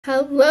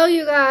Hello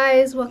you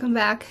guys, welcome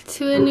back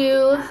to a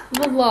new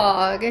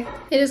vlog.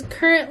 It is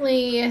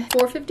currently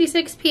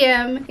 4:56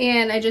 p.m.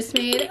 and I just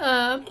made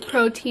a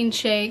protein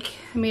shake.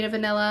 I made a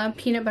vanilla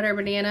peanut butter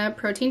banana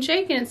protein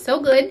shake and it's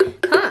so good.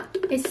 Huh,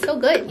 it's so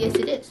good. Yes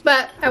it is.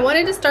 But I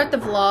wanted to start the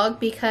vlog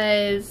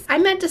because I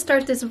meant to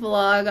start this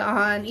vlog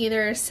on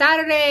either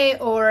Saturday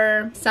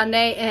or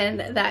Sunday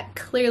and that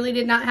clearly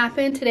did not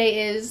happen.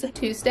 Today is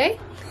Tuesday.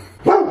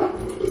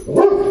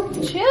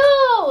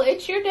 Chill,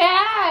 it's your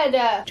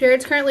dad.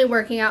 Jared's currently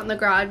working out in the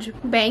garage,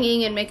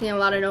 banging and making a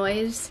lot of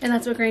noise, and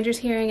that's what Granger's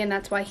hearing, and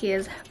that's why he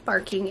is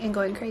barking and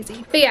going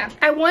crazy. But yeah,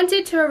 I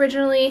wanted to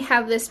originally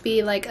have this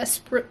be like a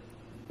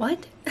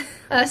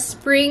a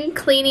spring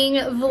cleaning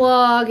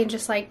vlog and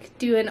just like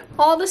doing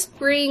all the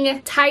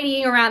spring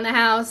tidying around the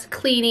house,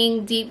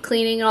 cleaning, deep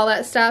cleaning, and all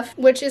that stuff,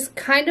 which is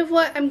kind of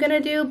what I'm gonna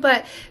do,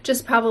 but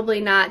just probably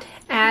not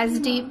as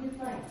deep.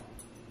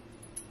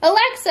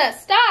 Alexa,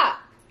 stop!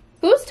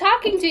 Who's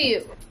talking to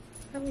you?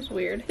 That was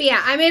weird. But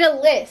yeah, I made a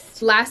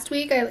list last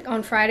week,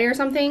 on Friday or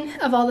something,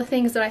 of all the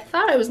things that I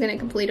thought I was gonna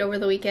complete over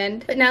the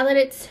weekend. But now that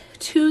it's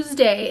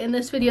Tuesday and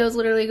this video is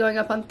literally going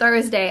up on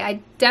Thursday, I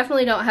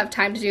definitely don't have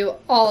time to do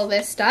all of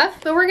this stuff.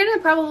 But we're gonna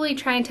probably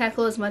try and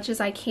tackle as much as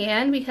I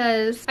can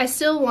because I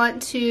still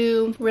want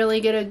to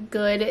really get a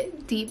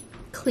good, deep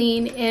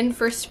clean in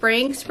for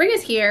spring. Spring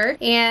is here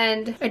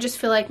and I just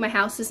feel like my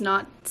house is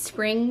not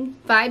spring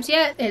vibes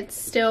yet. It's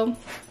still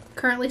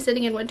currently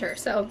sitting in winter.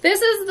 So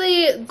this is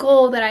the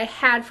goal that I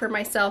had for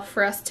myself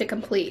for us to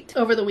complete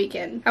over the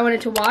weekend. I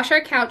wanted to wash our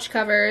couch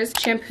covers,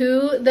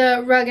 shampoo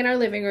the rug in our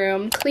living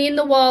room, clean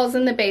the walls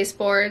and the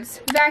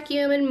baseboards,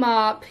 vacuum and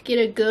mop, get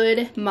a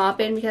good mop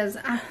in because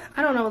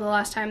I don't know the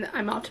last time that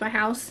I mopped my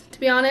house, to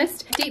be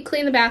honest. Deep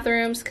clean the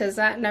bathrooms because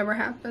that never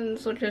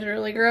happens, which is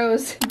really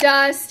gross.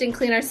 Dust and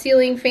clean our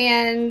ceiling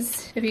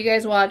fans. If you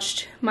guys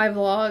watched my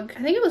vlog,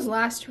 I think it was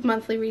last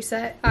monthly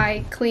reset,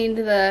 I cleaned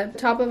the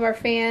top of our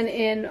fan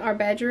in our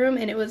bedroom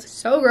and it was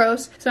so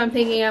gross. So I'm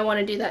thinking I want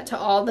to do that to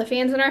all the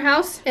fans in our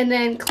house. And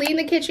then clean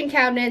the kitchen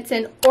cabinets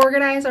and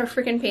organize our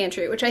freaking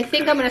pantry, which I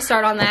think I'm going to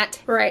start on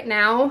that right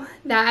now.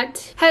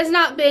 That has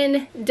not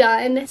been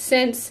done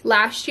since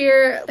last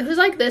year. It was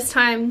like this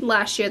time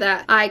last year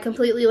that I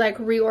completely like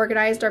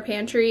reorganized our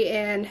pantry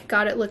and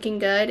got it looking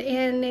good,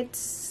 and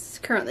it's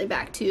currently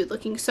back to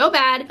looking so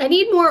bad. I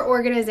need more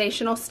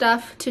organizational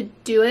stuff to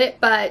do it,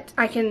 but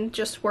I can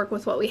just work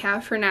with what we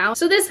have for now.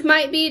 So this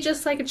might be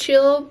just like a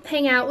chill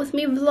hang out with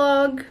me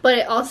vlog, but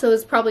it also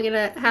is probably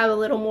gonna have a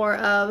little more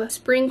of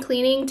spring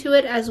cleaning to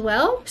it as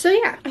well. So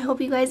yeah, I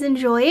hope you guys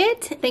enjoy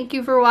it. Thank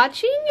you for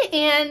watching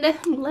and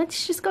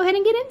let's just go ahead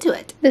and get into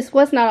it. This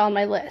was not on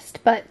my list,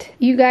 but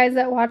you guys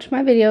that watch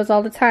my videos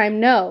all the time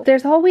know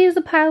there's always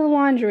a pile of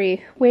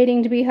laundry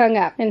waiting to be hung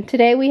up, and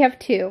today we have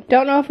two.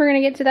 Don't know if we're gonna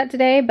get to that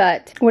today, but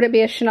would it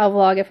be a Chanel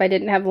vlog if I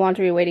didn't have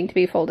laundry waiting to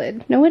be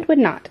folded? No, it would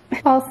not.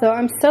 Also,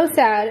 I'm so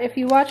sad. If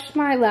you watched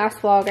my last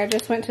vlog, I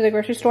just went to the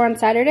grocery store on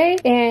Saturday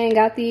and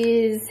got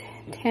these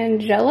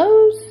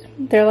Tangelos.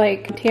 They're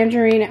like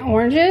tangerine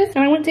oranges.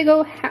 And I went to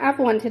go have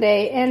one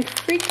today and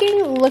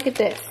freaking look at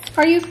this.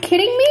 Are you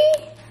kidding me?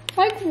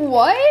 Like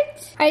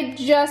what? I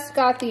just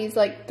got these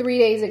like 3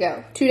 days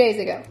ago, 2 days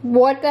ago.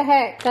 What the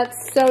heck?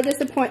 That's so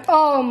disappointing.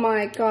 Oh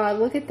my God,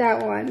 look at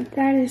that one.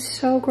 That is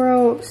so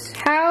gross.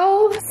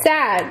 How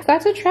sad.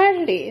 That's a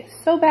tragedy.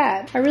 So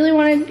bad. I really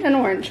wanted an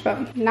orange,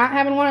 but not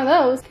having one of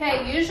those.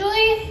 Okay,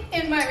 usually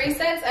in my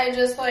resets, I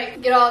just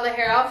like get all the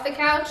hair off the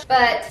couch,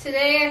 but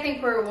today I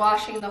think we're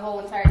washing the whole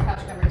entire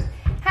couch covers.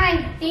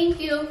 Hi, thank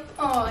you.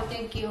 Oh,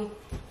 thank you.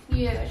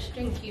 Yes,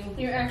 thank you.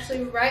 You're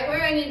actually right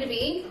where I need to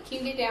be. Can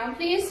you get down,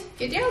 please?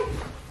 Get down.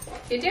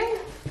 Get down.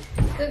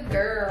 Good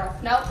girl.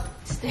 Nope.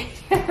 Stay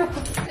down.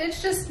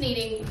 It's just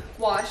needing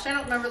washed. I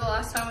don't remember the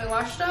last time we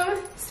washed them.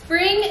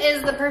 Spring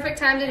is the perfect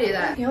time to do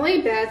that. The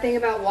only bad thing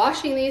about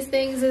washing these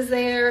things is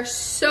they're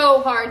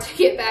so hard to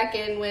get back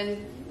in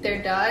when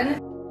they're done.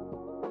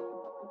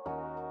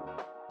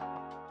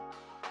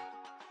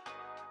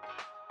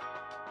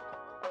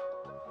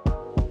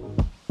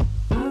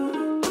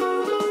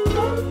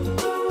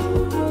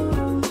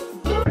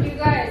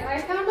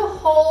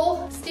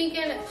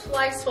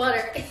 Fly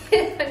sweater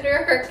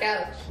under her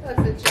couch. That's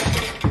a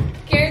joke.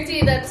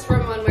 Guaranteed that's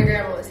from when my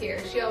grandma was here.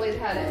 She always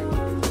had it.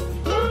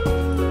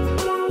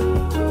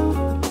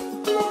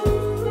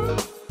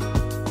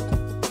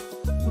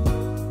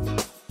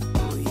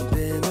 We've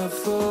been up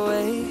for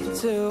way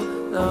too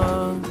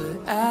long,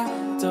 but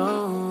I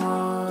don't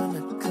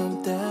wanna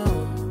come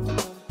down.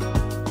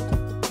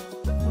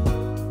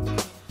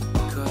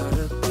 Caught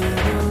up in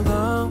a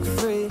long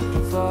free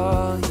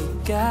fall,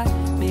 you got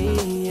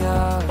me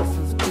off.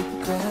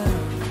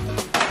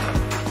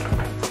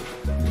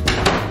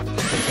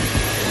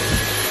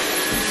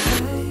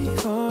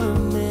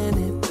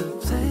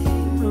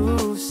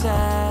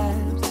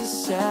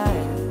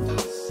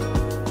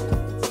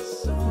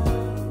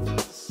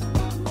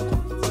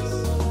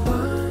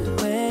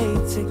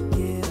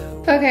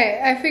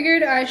 Okay, I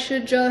figured I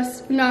should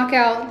just knock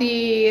out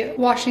the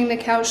washing the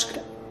couch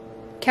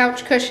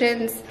couch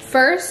cushions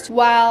first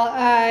while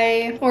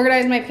I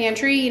organize my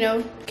pantry, you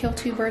know, kill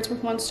two birds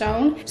with one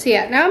stone. So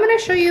yeah, now I'm gonna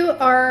show you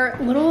our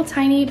little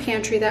tiny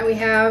pantry that we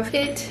have.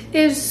 It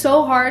is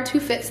so hard to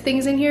fit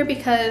things in here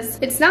because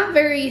it's not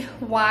very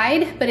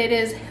wide, but it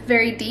is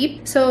very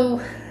deep.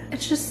 So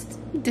it's just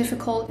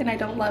difficult and I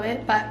don't love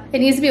it, but it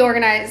needs to be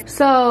organized.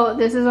 So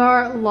this is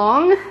our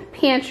long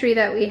pantry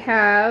that we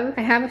have.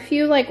 I have a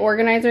few like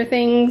organizer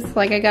things,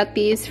 like I got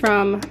these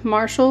from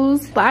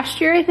Marshall's last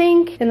year, I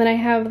think. And then I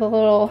have the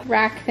little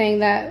rack thing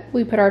that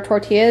we put our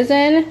tortillas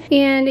in.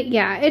 And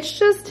yeah, it's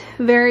just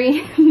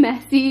very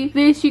messy.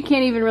 This, you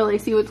can't even really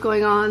see what's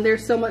going on.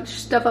 There's so much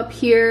stuff up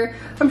here.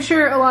 I'm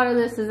sure a lot of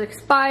this is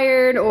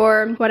expired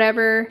or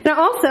whatever. Now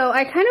also,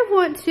 I kind of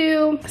want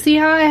to see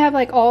how I have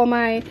like all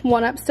my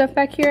 1-Up stuff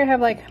back here. I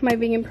have like my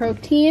vegan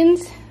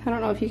proteins. I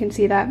don't know if you can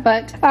see that,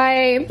 but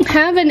I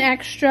have an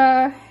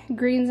extra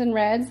greens and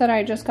reds that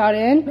I just got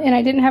in, and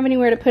I didn't have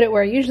anywhere to put it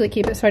where I usually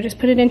keep it, so I just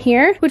put it in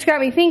here, which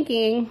got me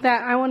thinking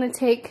that I want to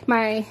take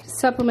my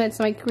supplements,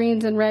 my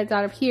greens and reds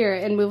out of here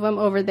and move them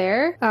over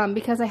there,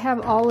 because I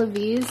have all of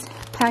these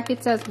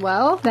packets as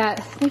well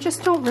that they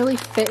just don't really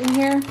fit in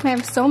here. I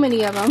have so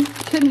many of them.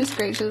 Goodness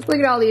gracious, look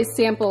at all these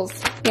samples.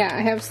 Yeah,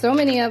 I have so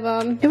many of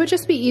them. It would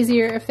just be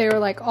easier if they were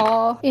like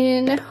all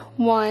in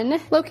one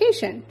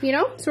location, you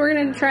know? So we're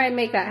gonna try and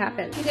make that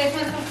happen. You guys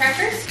want some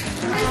crackers?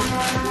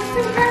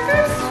 Some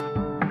crackers?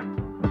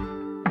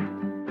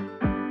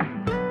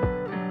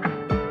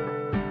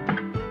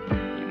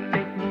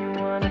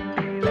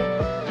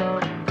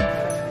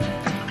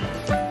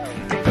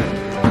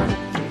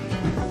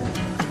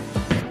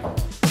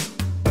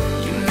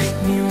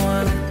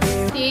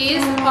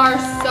 These are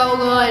so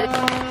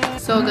good.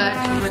 So good.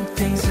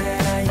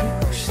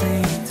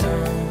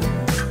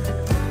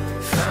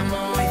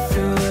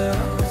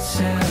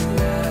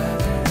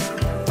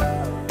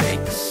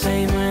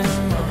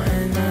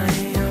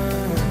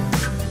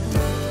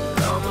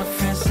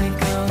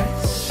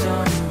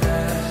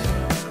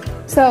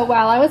 So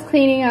while I was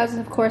cleaning, I was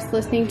of course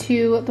listening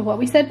to the What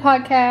We Said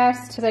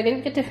podcast because I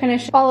didn't get to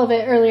finish all of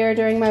it earlier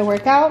during my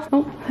workout.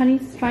 Oh,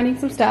 honey's finding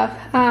some stuff.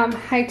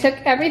 I took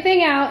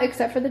everything out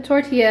except for the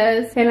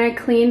tortillas and I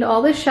cleaned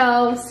all the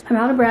shelves. I'm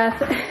out of breath,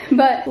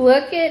 but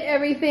look at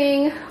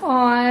everything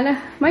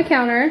on my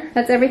counter.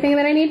 That's everything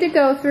that I need to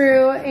go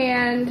through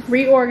and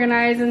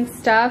reorganize and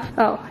stuff.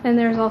 Oh, and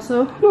there's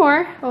also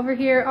more over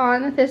here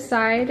on this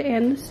side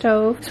and the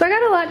stove. So I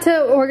got a lot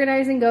to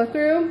organize and go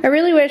through. I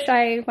really wish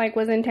I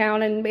was in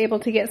town and be able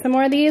to get some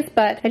more of these,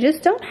 but I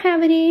just don't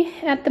have any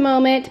at the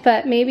moment,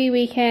 but maybe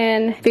we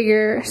can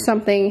figure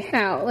something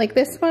out. Like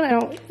this one, I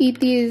don't eat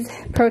these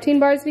protein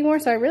bars anymore,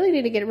 so I really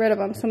need to get rid of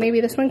them. So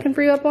maybe this one can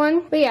free up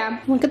one. But yeah,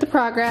 look at the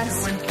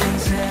progress.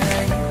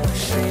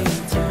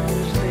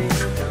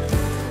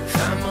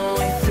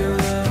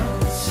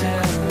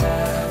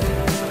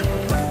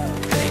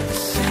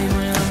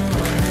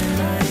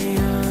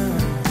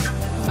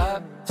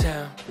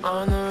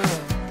 On the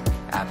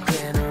road, I've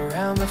been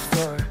around the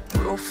floor,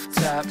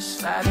 rooftops,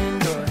 sliding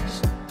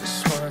doors,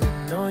 just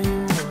wanna know you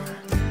more.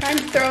 I'm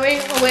throwing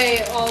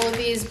away all of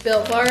these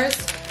Built Bars.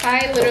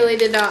 I literally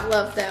did not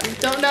love them.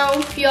 Don't know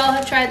if you all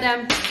have tried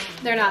them.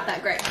 They're not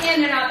that great.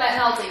 And they're not that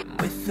healthy.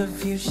 With the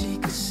view she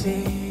could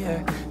see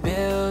her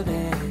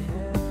building,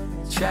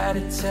 try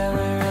to tell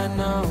her I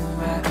know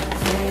I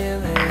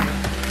feel it.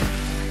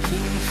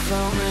 Keep me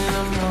floating,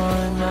 I'm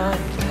on my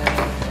bed.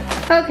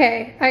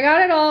 Okay, I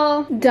got it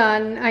all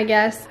done, I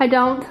guess. I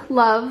don't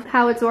love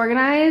how it's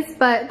organized,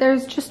 but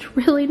there's just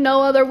really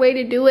no other way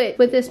to do it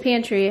with this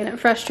pantry, and it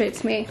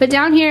frustrates me. But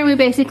down here, we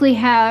basically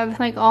have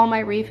like all my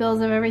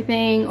refills of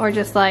everything, or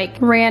just like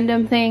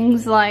random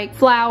things like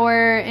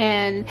flour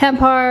and hemp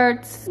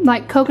hearts,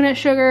 like coconut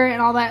sugar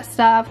and all that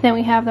stuff. Then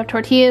we have the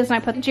tortillas, and I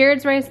put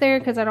Jared's rice there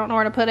because I don't know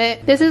where to put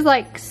it. This is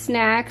like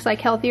snacks,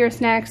 like healthier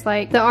snacks,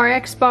 like the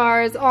RX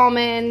bars,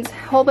 almonds, a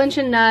whole bunch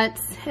of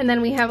nuts. And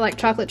then we have like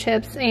chocolate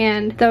chips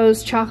and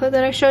those chocolate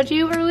that I showed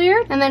you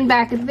earlier. And then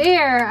back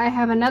there, I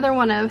have another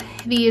one of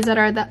these that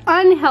are the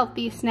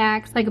unhealthy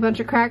snacks, like a bunch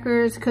of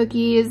crackers,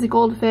 cookies,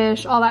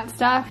 goldfish, all that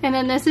stuff. And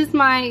then this is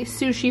my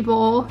sushi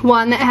bowl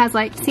one that has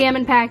like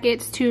salmon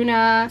packets,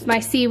 tuna,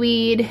 my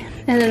seaweed,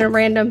 and then a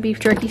random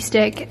beef jerky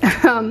stick.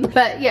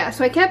 But yeah,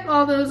 so I kept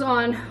all those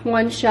on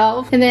one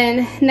shelf. And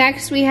then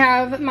next we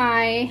have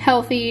my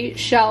healthy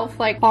shelf,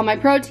 like all my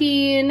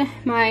protein,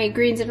 my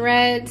greens and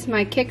reds,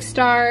 my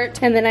Kickstart,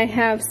 and then I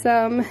have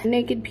some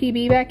Naked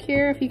PB back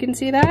here, if you can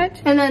see that.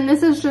 And then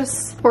this is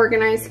just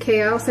organized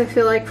chaos, I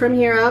feel like, from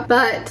here up,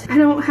 but I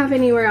don't have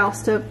anywhere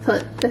else to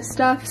put this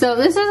stuff. So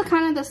this is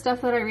kind of the stuff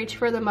that I reach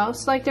for the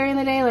most, like during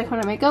the day, like when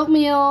I make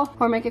oatmeal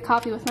or make a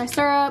coffee with my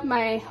syrup,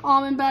 my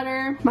almond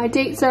butter, my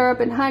date syrup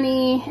and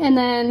honey, and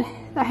then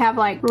I have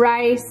like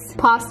rice,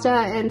 pasta,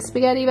 and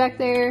spaghetti back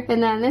there.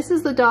 And then this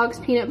is the dog's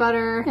peanut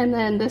butter. And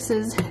then this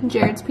is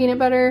Jared's peanut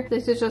butter.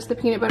 This is just the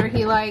peanut butter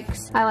he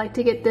likes. I like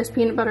to get this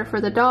peanut butter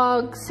for the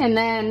dogs. And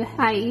then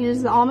I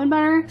use the almond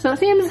butter. So it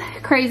seems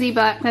crazy,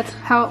 but that's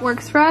how it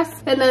works for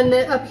us. And then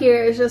up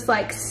here is just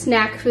like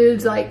snack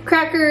foods like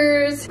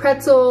crackers,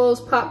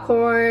 pretzels,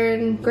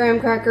 popcorn,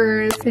 graham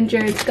crackers. And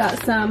Jared's got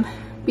some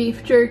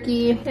beef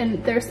jerky,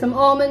 and there's some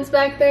almonds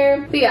back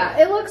there. But yeah,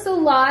 it looks a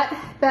lot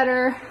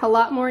better, a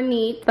lot more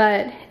neat,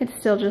 but it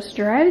still just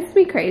drives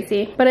me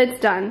crazy. But it's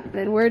done,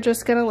 and we're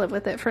just gonna live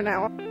with it for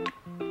now.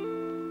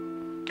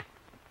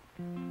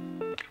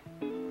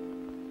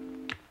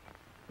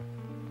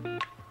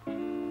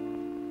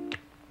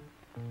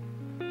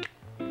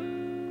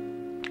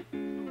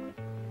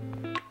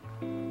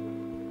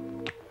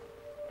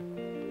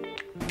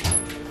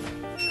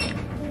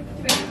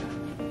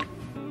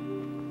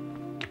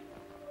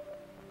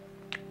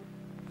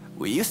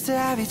 We used to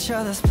have each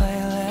other's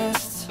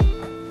playlists.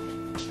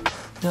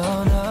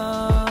 No,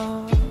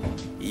 no.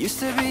 Used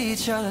to be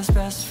each other's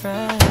best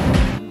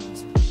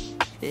friends.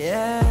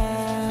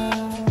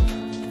 Yeah.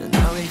 And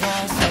now we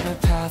got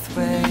separate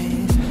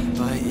pathways,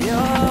 but your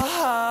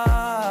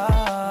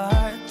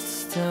heart's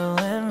still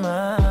in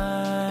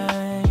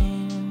mine.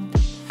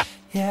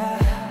 Yeah.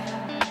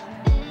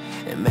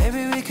 And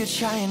maybe we could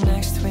try it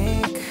next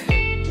week.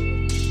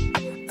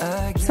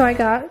 So I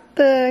got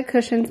the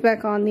cushions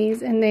back on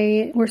these, and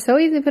they were so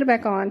easy to put it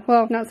back on.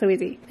 Well, not so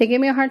easy. They gave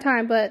me a hard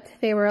time, but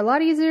they were a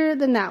lot easier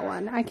than that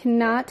one. I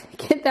cannot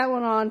get that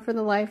one on for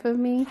the life of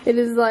me. It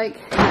is like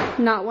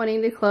not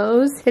wanting to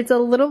close. It's a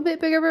little bit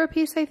bigger of a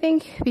piece, I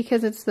think,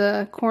 because it's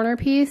the corner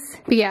piece.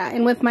 But yeah,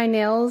 and with my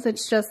nails,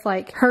 it's just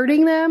like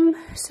hurting them.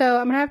 So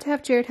I'm gonna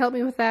have Jared help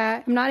me with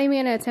that. I'm not even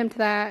gonna attempt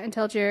that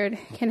until Jared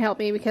can help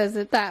me, because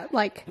that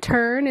like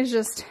turn is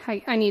just,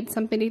 I need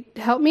somebody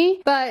to help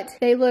me. But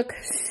they look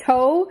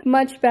so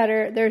much better.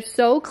 They're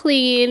so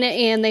clean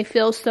and they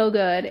feel so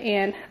good,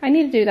 and I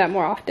need to do that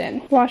more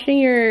often. Washing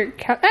your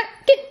couch.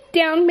 Get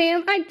down,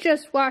 ma'am. I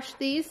just washed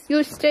these.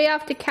 You stay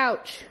off the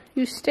couch.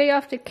 You stay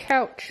off the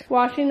couch.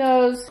 Washing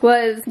those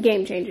was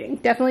game changing.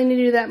 Definitely need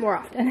to do that more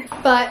often.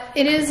 But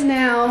it is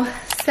now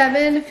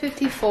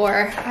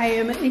 7:54. I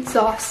am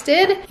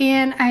exhausted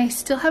and I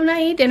still have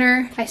not eaten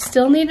dinner. I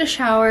still need a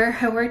shower.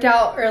 I worked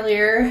out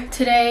earlier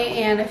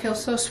today and I feel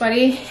so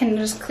sweaty, and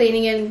just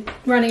cleaning and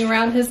running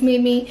around has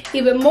made me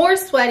even more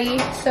sweaty.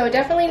 So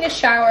definitely need a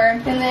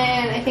shower. And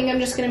then I think I'm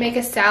just gonna make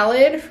a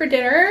salad for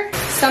dinner.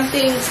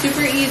 Something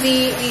super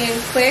easy and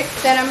quick.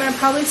 Then I'm gonna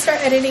probably start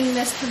editing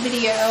this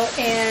video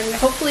and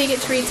hopefully get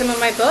to read some of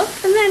my book.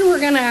 And then we're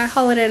gonna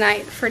call it a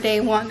night for day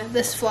one of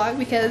this vlog,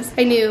 because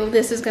I knew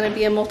this is gonna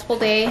be a multiple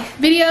day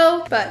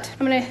video. But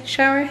I'm gonna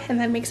shower and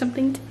then make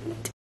something to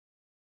eat.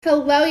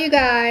 Hello, you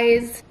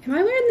guys. Am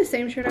I wearing the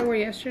same shirt I wore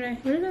yesterday?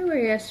 What did I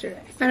wear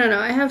yesterday? I don't know.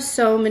 I have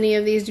so many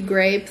of these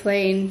gray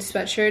plain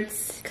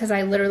sweatshirts because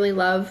I literally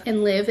love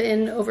and live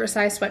in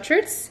oversized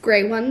sweatshirts.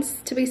 Gray ones,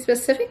 to be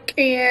specific.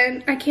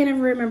 And I can't even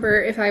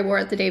remember if I wore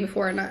it the day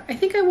before or not. I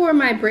think I wore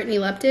my Brittany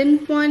Lupton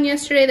one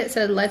yesterday that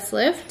said let's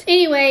lift.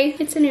 Anyway,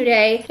 it's a new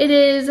day. It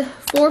is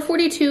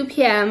 4:42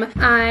 p.m.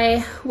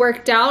 I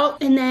worked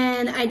out and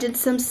then I did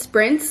some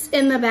sprints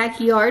in the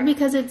backyard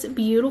because it's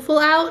beautiful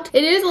out.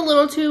 It is a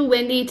little too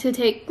windy to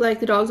take like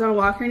the dogs on a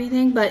walk or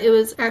anything, but it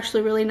was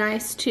actually really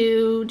nice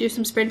to do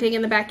some sprinting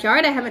in the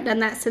backyard. I haven't done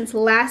that since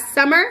last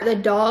summer. The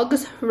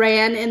dogs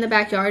ran in the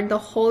backyard the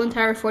whole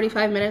entire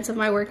 45 minutes of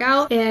my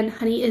workout, and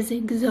Honey is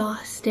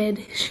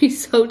exhausted.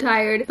 She's so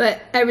tired,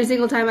 but every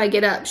single time I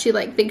get up, she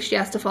like thinks she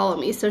has to follow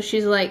me. So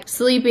she's like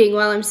sleeping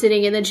while I'm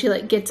sitting, and then she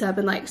like gets up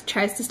and like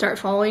tries to start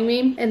following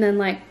me, and then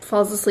like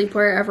falls asleep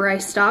wherever I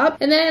stop.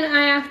 And then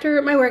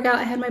after my workout,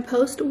 I had my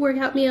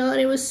post-workout meal, and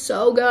it was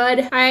so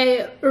good.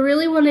 I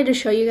really wanted to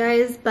show you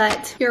guys,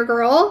 but your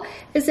girl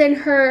is in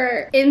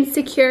her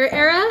insecure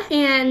era,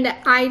 and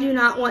I do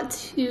not want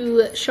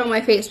to show my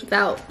face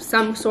without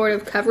some sort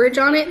of coverage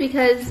on it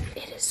because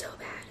it is so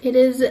bad. It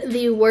is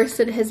the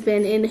worst it has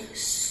been in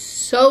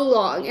so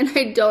long, and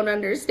I don't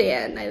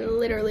understand. I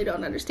literally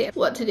don't understand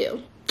what to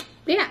do.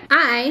 But yeah,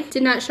 I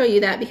did not show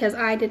you that because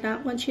I did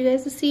not want you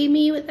guys to see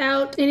me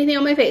without anything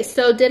on my face.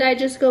 So did I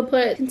just go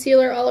put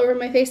concealer all over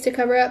my face to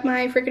cover up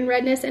my freaking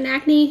redness and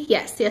acne?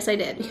 Yes, I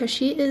did. Because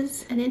she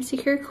is an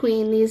insecure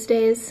queen these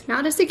days.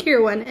 Not a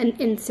secure one, an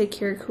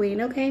insecure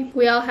queen, okay?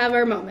 We all have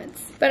our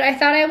moments. But I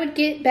thought I would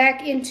get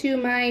back into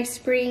my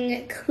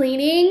spring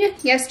cleaning.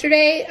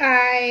 Yesterday,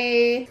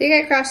 I think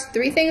I crossed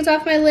 3 things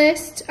off my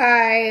list.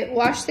 I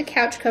washed the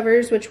couch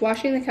covers, which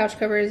washing the couch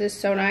covers is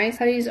so nice.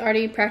 Honey's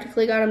already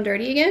practically got them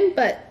dirty again,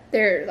 but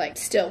they're like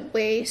still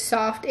way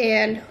soft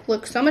and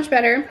look so much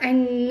better. I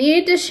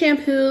need to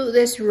shampoo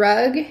this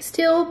rug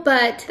still,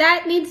 but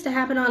that needs to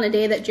happen on a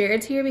day that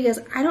Jared's here because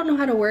I don't know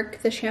how to work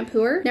the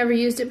shampooer. Never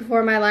used it before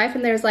in my life,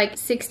 and there's like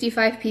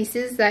 65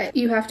 pieces that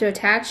you have to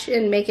attach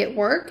and make it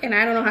work, and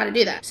I don't know how to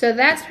do that. So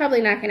that's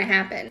probably not gonna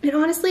happen. And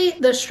honestly,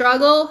 the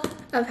struggle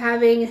of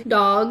having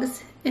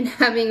dogs and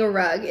having a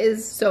rug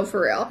is so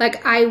for real.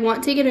 Like, I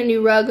want to get a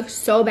new rug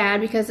so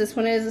bad because this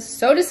one is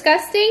so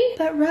disgusting,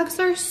 but rugs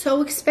are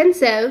so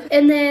expensive.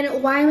 And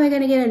then why am I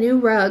gonna get a new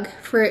rug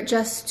for it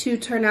just to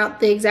turn out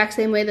the exact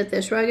same way that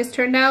this rug has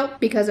turned out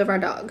because of our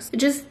dogs? It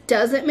just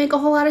doesn't make a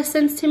whole lot of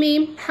sense to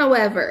me.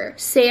 However,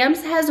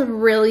 Sam's has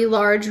really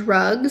large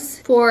rugs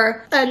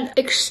for an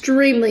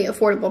extremely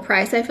affordable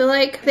price. I feel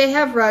like they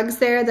have rugs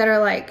there that are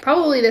like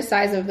probably the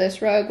size of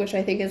this rug, which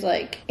I think is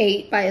like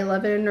 8 by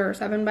 11 or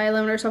 7 by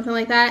 11 or something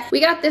like that. We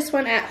got this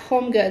one at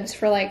Home Goods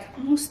for like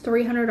almost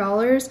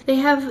 $300. They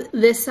have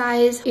this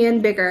size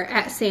and bigger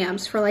at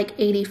Sam's for like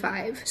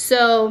 $85.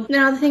 So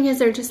now the thing is,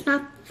 they're just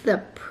not the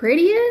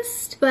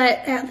prettiest, but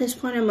at this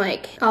point I'm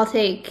like, I'll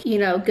take, you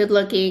know, good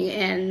looking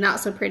and not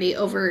so pretty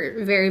over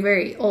very,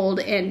 very old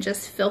and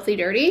just filthy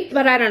dirty.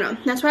 But I don't know.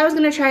 That's why I was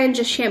gonna try and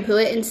just shampoo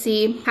it and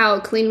see how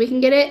clean we can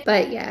get it.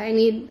 But yeah, I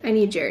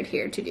need Jared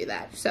here to do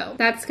that. So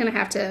that's gonna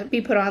have to be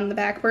put on the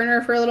back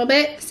burner for a little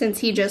bit since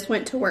he just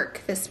went to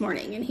work this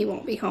morning and he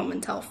won't be home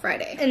until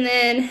Friday. And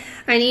then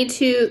I need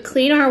to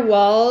clean our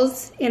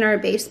walls and our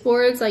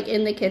baseboards, like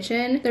in the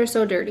kitchen. They're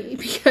so dirty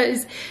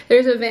because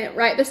there's a vent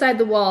right beside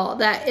the wall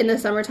that in the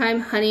summertime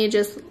Honey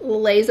just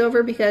lays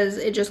over because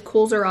it just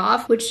cools her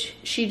off, which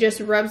she just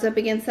rubs up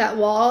against that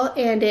wall,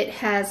 and it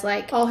has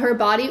like all her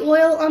body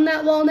oil on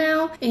that wall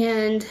now.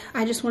 And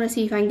I just want to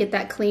see if I can get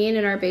that clean,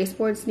 and our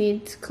baseboards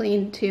need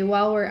cleaned too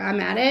while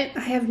I'm at it. I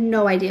have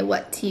no idea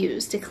what to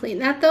use to clean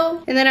that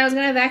though. And then I was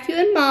gonna vacuum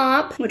and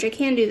mop, which I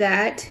can do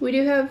that. We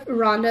do have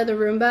Rhonda the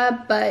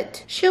Roomba,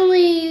 but she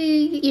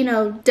only, you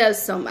know,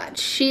 does so much.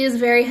 She is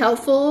very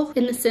helpful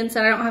in the sense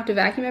that I don't have to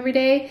vacuum every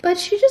day, but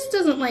she just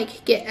doesn't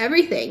like get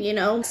everything, you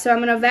know? So I'm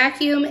gonna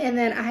vacuum, and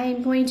then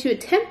I'm going to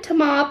attempt to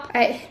mop.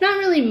 Not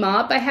really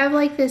mop, I have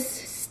like this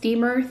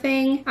steamer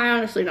thing. I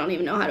honestly don't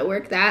even know how to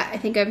work that. I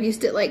think I've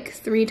used it like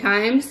 3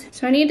 times.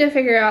 So I need to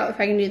figure out if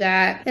I can do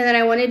that. And then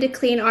I wanted to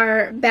clean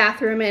our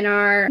bathroom and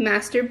our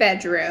master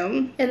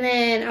bedroom. And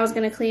then I was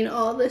gonna clean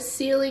all the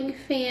ceiling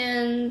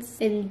fans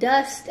and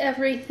dust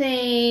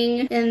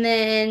everything. And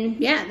then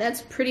yeah,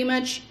 that's pretty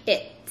much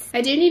it. I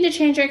do need to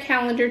change our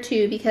calendar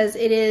too because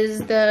it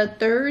is the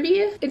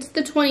 30th. It's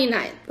the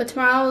 29th, but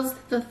tomorrow's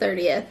the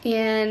 30th.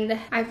 And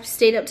I've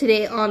stayed up to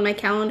date on my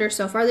calendar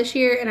so far this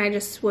year, and I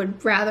just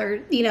would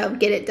rather, you know,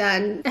 get it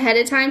done ahead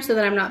of time so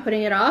that I'm not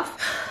putting it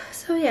off.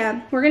 So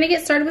yeah, we're gonna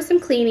get started with some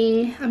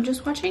cleaning. I'm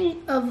just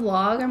watching a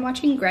vlog. I'm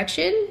watching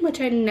Gretchen, which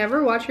I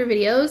never watch her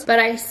videos, but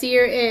I see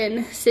her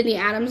in Sydney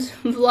Adams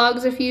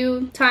vlogs a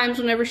few times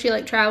whenever she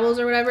like travels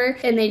or whatever.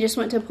 And they just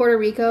went to Puerto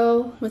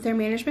Rico with their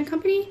management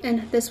company,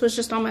 and this was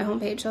just on my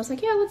homepage. So I was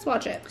like, yeah, let's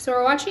watch it. So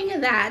we're watching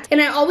that.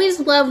 And I always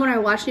love when I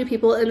watch new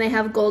people and they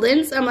have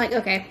Goldens. I'm like,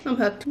 okay, I'm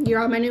hooked.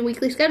 You're on my new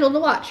weekly schedule to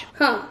watch.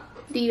 Huh?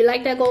 Do you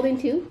like that Golden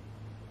too?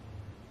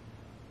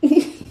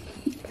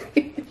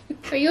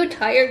 Are you a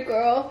tired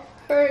girl?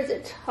 Or is a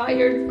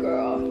tired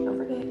girl? Don't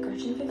forget,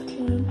 Gretchen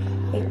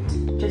 15.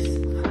 It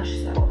just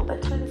flushes out a little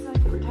bit to the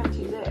side every time to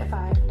use it. If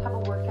I have a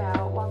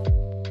workout while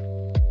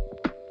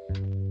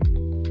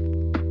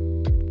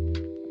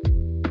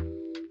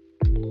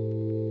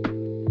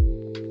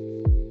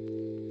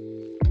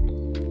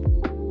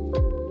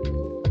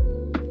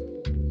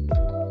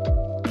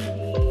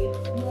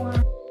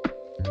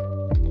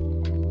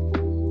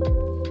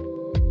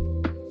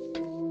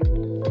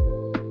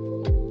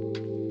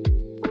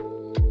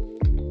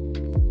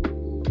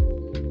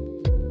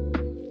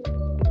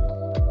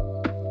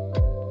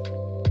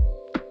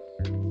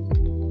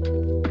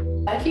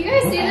Can you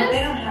guys see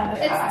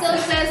this? It still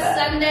says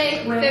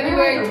Sunday,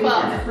 February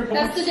 12th.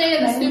 That's the day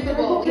of the Super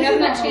Bowl. We have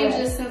not changed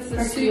this since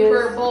the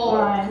Super Bowl.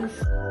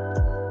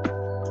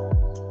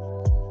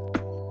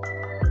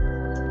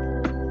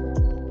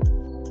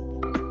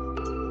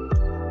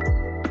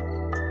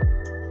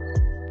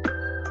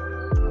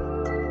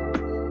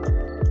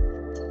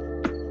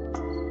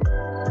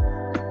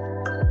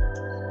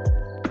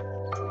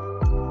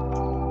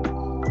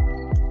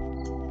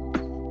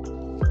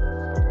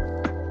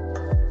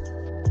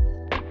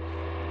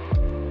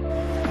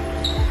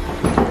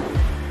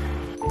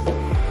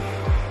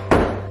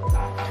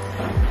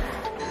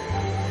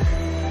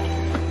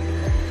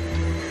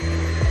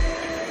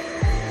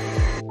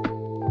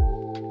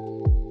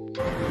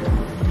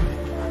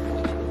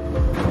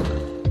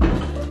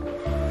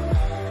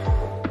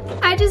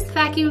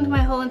 Vacuumed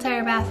my whole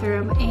entire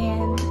bathroom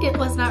and it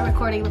was not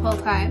recording the whole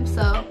time,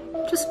 so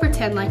just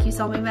pretend like you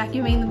saw me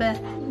vacuuming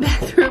the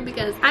bathroom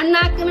because I'm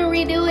not gonna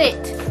redo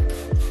it.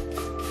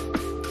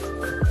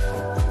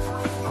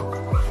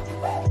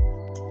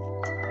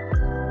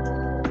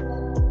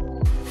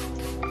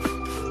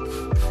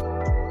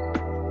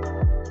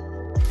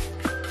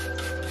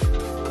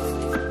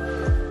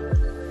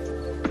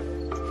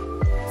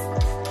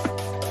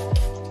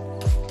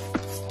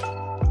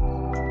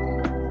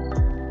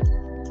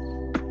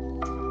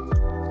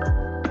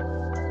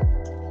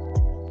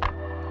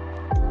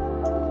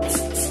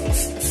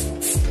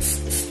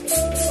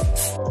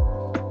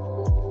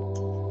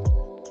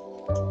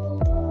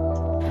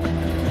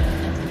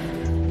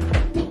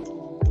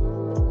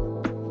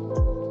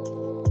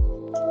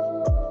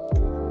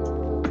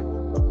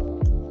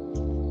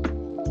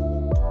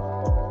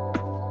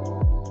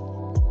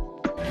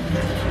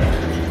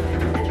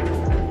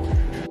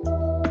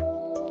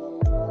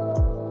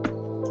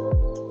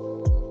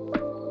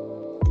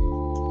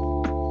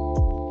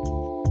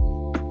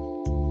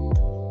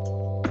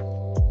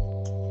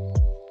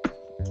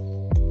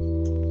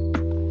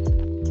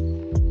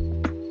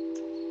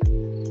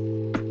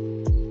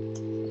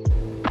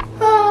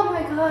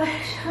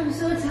 I'm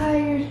so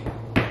tired.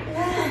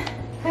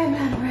 I'm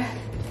out of breath.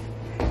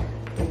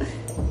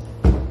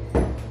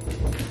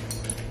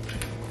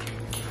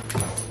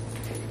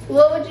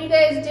 What would you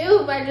guys do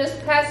if I just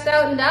passed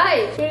out and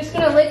died? You're just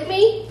gonna lick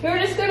me? You're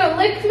just gonna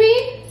lick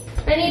me?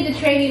 I need to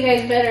train you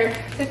guys better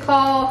to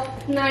call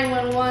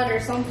 911 or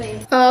something.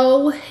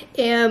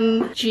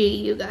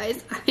 OMG, you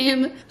guys. I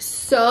am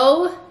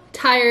so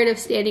tired of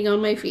standing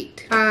on my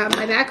feet.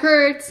 My back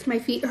hurts, my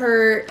feet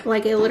hurt,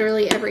 like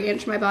literally every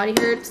inch of my body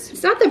hurts.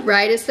 It's not the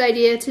brightest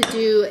idea to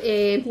do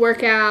a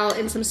workout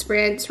and some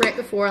sprints right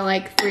before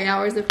like 3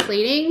 hours of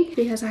cleaning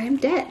because I am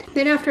dead.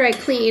 Then after I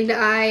cleaned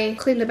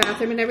the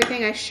bathroom and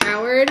everything, I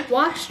showered,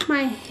 washed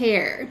my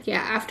hair, yeah,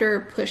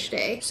 after push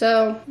day.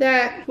 So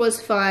that was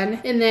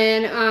fun. And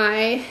then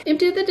I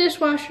emptied the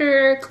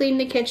dishwasher, cleaned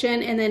the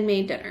kitchen, and then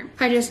made dinner.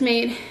 I just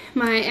made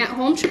my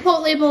at-home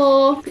Chipotle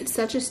bowl. It's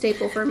such a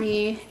staple for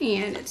me.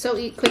 And it's so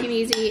quick and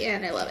easy,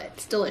 and I love it.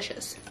 It's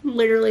delicious.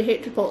 Literally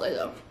hate Chipotle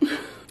though.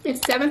 It's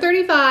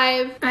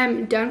 7:35.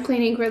 I'm done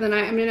cleaning for the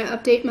night. I'm gonna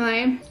update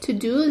my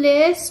to-do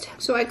list.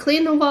 So I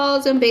cleaned the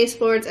walls and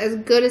baseboards as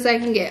good as I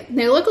can get.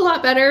 They look a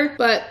lot better,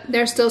 but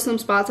there's still some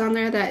spots on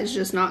there that is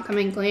just not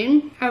coming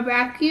clean. I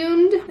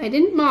vacuumed. I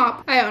didn't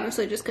mop. I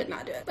honestly just could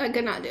not do it. I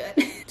could not do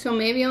it. So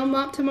maybe I'll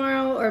mop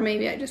tomorrow, or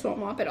maybe I just won't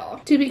mop at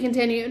all. To be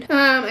continued.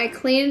 I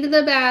cleaned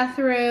the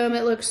bathroom.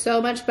 It looks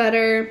so much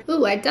better.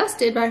 Ooh, I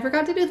dusted, but I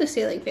forgot to do the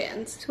ceiling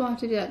fans. So I'll have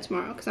to do that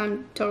tomorrow because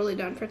I'm totally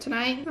done for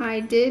tonight.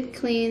 I did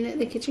clean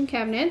the kitchen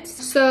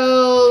cabinets.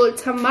 So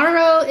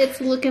tomorrow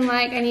it's looking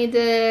like I need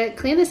to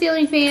clean the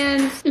ceiling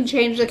fans and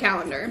change the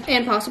calendar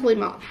and possibly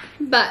mop.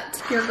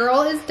 But your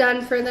girl is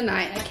done for the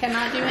night. I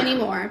cannot do any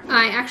more.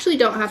 I actually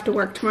don't have to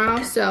work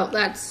tomorrow, so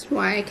that's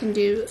why I can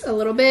do a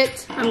little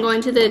bit. I'm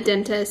going to the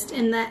dentist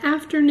in the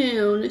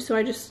afternoon, so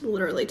I just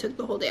literally took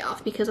the whole day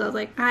off because I was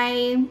like,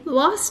 I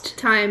lost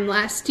time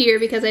last year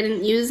because I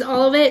didn't use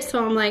all of it,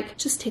 so I'm like,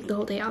 just take the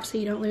whole day off so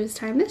you don't lose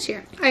time this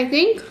year. I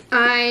think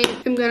I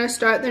am gonna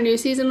start the new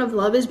season of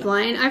Love is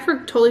Blind. I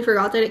totally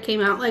forgot that it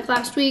came out like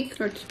last week,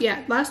 or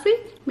yeah, last week?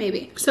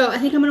 Maybe. So I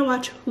think I'm gonna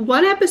watch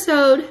one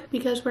episode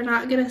because we're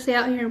not gonna stay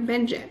out here and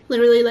binge it.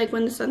 Literally, like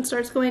when the sun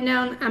starts going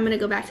down, I'm gonna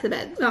go back to the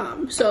bed.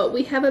 So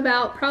we have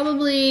about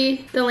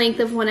probably the length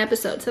of one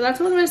episode. So that's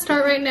what I'm gonna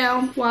start right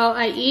now while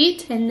I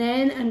eat, and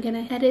then I'm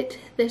gonna edit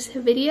this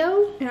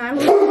video and I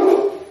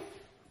will.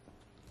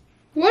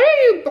 What are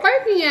you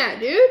barking at,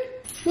 dude?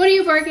 What are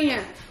you barking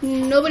at?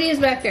 Nobody is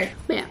back there.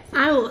 But yeah,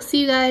 I will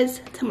see you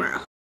guys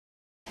tomorrow.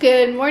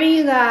 Good morning,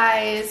 you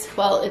guys.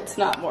 Well, it's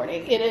not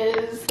morning. It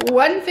is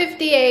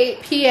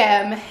 1:58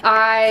 p.m.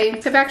 I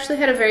have actually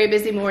had a very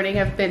busy morning.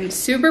 I've been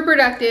super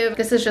productive.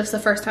 This is just the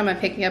first time I'm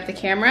picking up the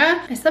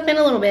camera. I slept in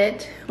a little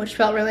bit, which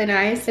felt really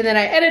nice. And then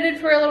I edited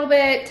for a little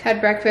bit,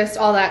 had breakfast,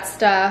 all that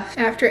stuff.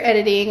 After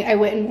editing, I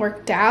went and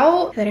worked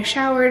out. Then I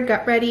showered,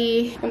 got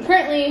ready. I'm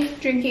currently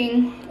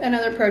drinking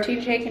another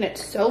protein shake and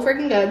it's so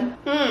freaking good.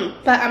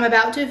 But I'm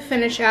about to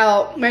finish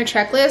out my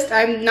checklist.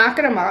 I'm not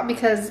gonna mop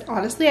because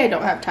honestly, I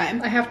don't have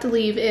time. I have to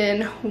leave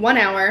in 1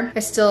 hour. I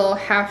still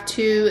have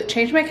to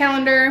change my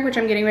calendar, which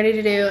I'm getting ready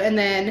to do, and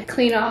then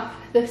clean off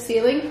the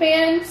ceiling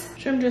fans,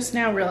 which I'm just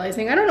now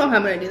realizing. I don't know how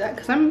I'm gonna do that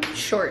because I'm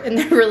short and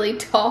they're really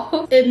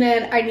tall. And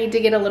then I need to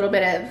get a little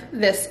bit of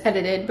this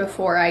edited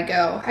before I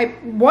go. I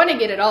want to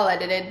get it all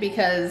edited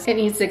because it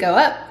needs to go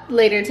up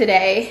later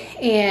today,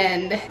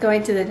 and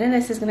going to the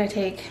dentist is gonna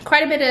take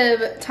quite a bit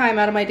of time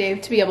out of my day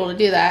to be able to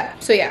do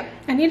that. So yeah,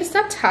 I need to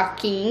stop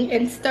talking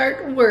and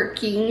start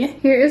working.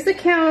 Here is the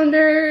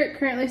calendar. It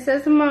currently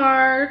says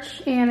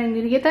March, and I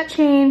need to get that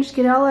changed,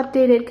 get it all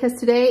updated because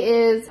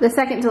today is the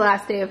second to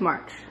last day of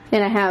March.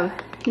 And I have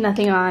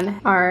nothing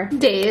on our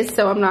days,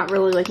 so I'm not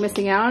really like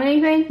missing out on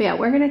anything. But yeah,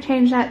 we're gonna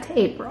change that to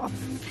April.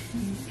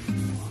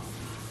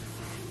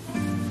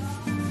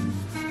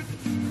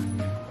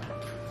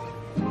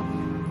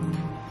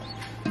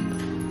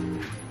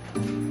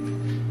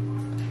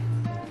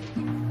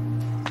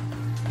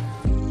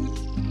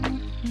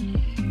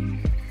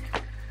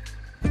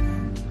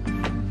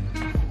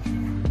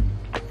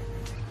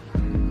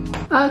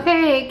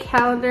 Okay,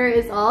 calendar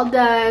is all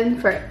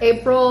done for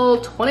April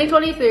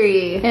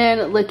 2023.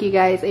 And look, you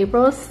guys,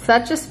 April is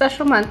such a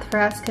special month for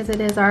us because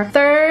it is our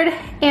 3rd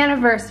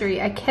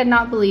anniversary. I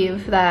cannot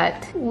believe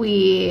that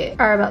we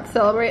are about to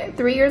celebrate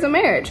 3 years of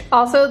marriage.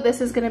 Also, this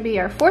is gonna be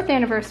our 4th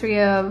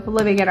anniversary of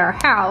living in our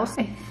house.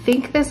 I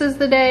think this is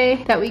the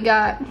day that we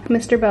got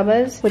Mr.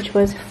 Bubba's, which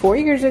was 4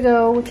 years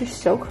ago, which is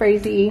so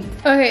crazy.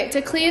 Okay,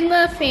 to clean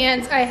the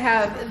fans, I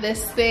have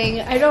this thing.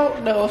 I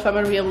don't know if I'm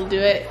gonna be able to do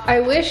it. I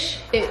wish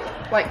it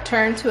like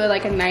turn to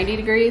like a 90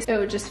 degrees. It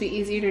would just be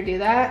easier to do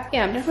that.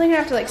 Yeah, I'm definitely gonna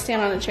have to like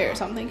stand on a chair or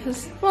something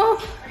because,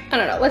 well, I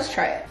don't know, let's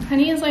try it.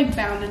 Honey is like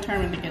bound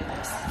determined to get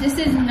this. This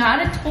is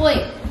not a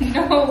toy.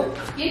 No,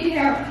 get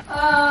down.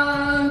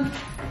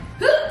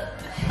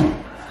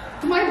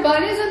 My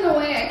butt is in the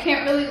way. I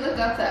can't really look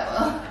up that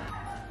well.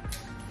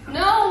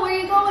 No, where are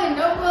you going?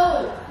 Don't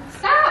go.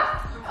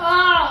 Stop.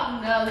 Oh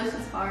no, this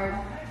is hard.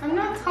 I'm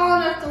not tall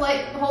enough to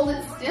like hold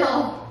it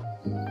still.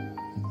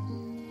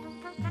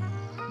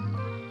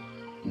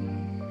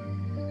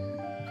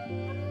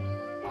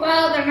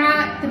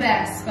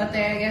 best, but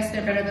I guess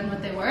they're better than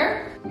what they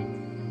were.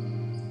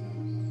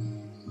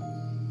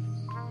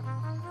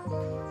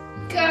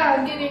 God,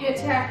 I'm getting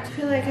attacked. I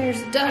feel like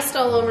there's dust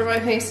all over my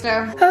face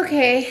now.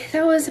 Okay,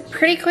 that was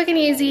pretty quick and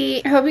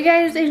easy. I hope you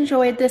guys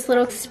enjoyed this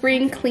little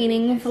spring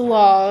cleaning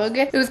vlog.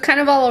 It was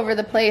kind of all over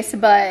the place,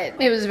 but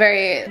it was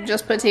very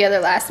just put together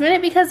last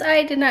minute because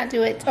I did not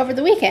do it over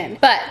the weekend.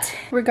 But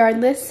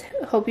regardless,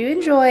 hope you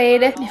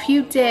enjoyed. If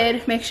you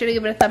did, make sure to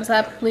give it a thumbs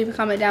up, leave a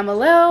comment down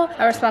below.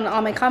 I respond to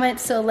all my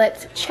comments, so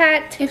let's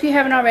chat. If you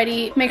haven't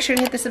already, make sure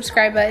to hit the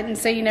subscribe button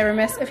so you never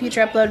miss a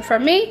future upload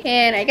from me.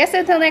 And I guess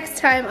until next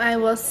time, I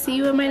will see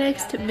you in my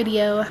next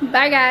video.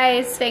 Bye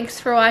guys, thanks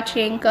for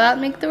watching. Go out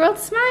and make the world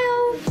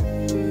smile.